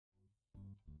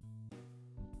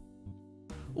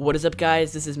What is up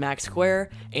guys, this is Max Square,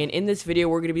 and in this video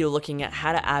we're going to be looking at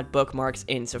how to add bookmarks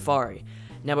in Safari.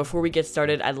 Now before we get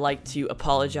started, I'd like to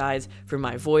apologize for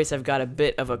my voice. I've got a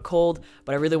bit of a cold,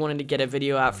 but I really wanted to get a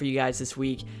video out for you guys this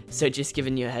week, so just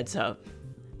giving you a heads up.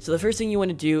 So the first thing you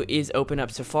want to do is open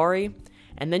up Safari,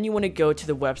 and then you want to go to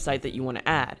the website that you want to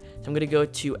add. So I'm going to go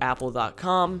to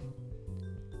apple.com,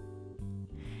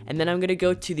 and then I'm going to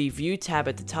go to the View tab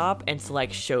at the top and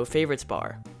select Show Favorites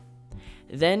bar.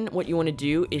 Then what you want to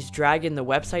do is drag in the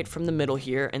website from the middle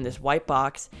here in this white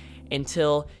box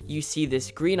until you see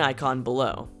this green icon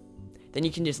below. Then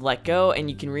you can just let go and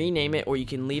you can rename it, or you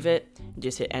can leave it and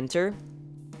just hit enter.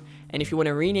 And if you want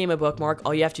to rename a bookmark,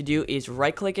 all you have to do is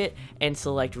right click it and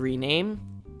select rename.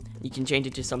 You can change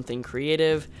it to something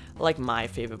creative like my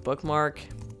favorite bookmark.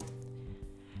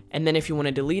 And then if you want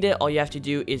to delete it, all you have to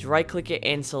do is right click it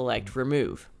and select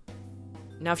remove.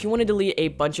 Now if you want to delete a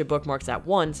bunch of bookmarks at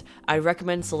once, I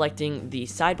recommend selecting the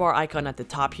sidebar icon at the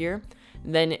top here,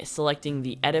 then selecting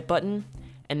the edit button,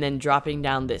 and then dropping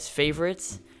down this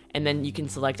favorites, and then you can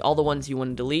select all the ones you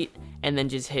want to delete, and then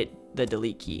just hit the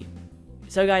delete key.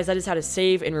 So guys, that is how to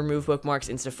save and remove bookmarks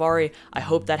in Safari. I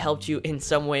hope that helped you in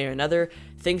some way or another.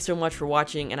 Thanks so much for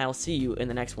watching, and I will see you in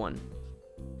the next one.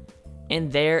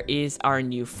 And there is our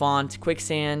new font,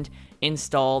 Quicksand,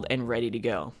 installed and ready to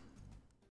go.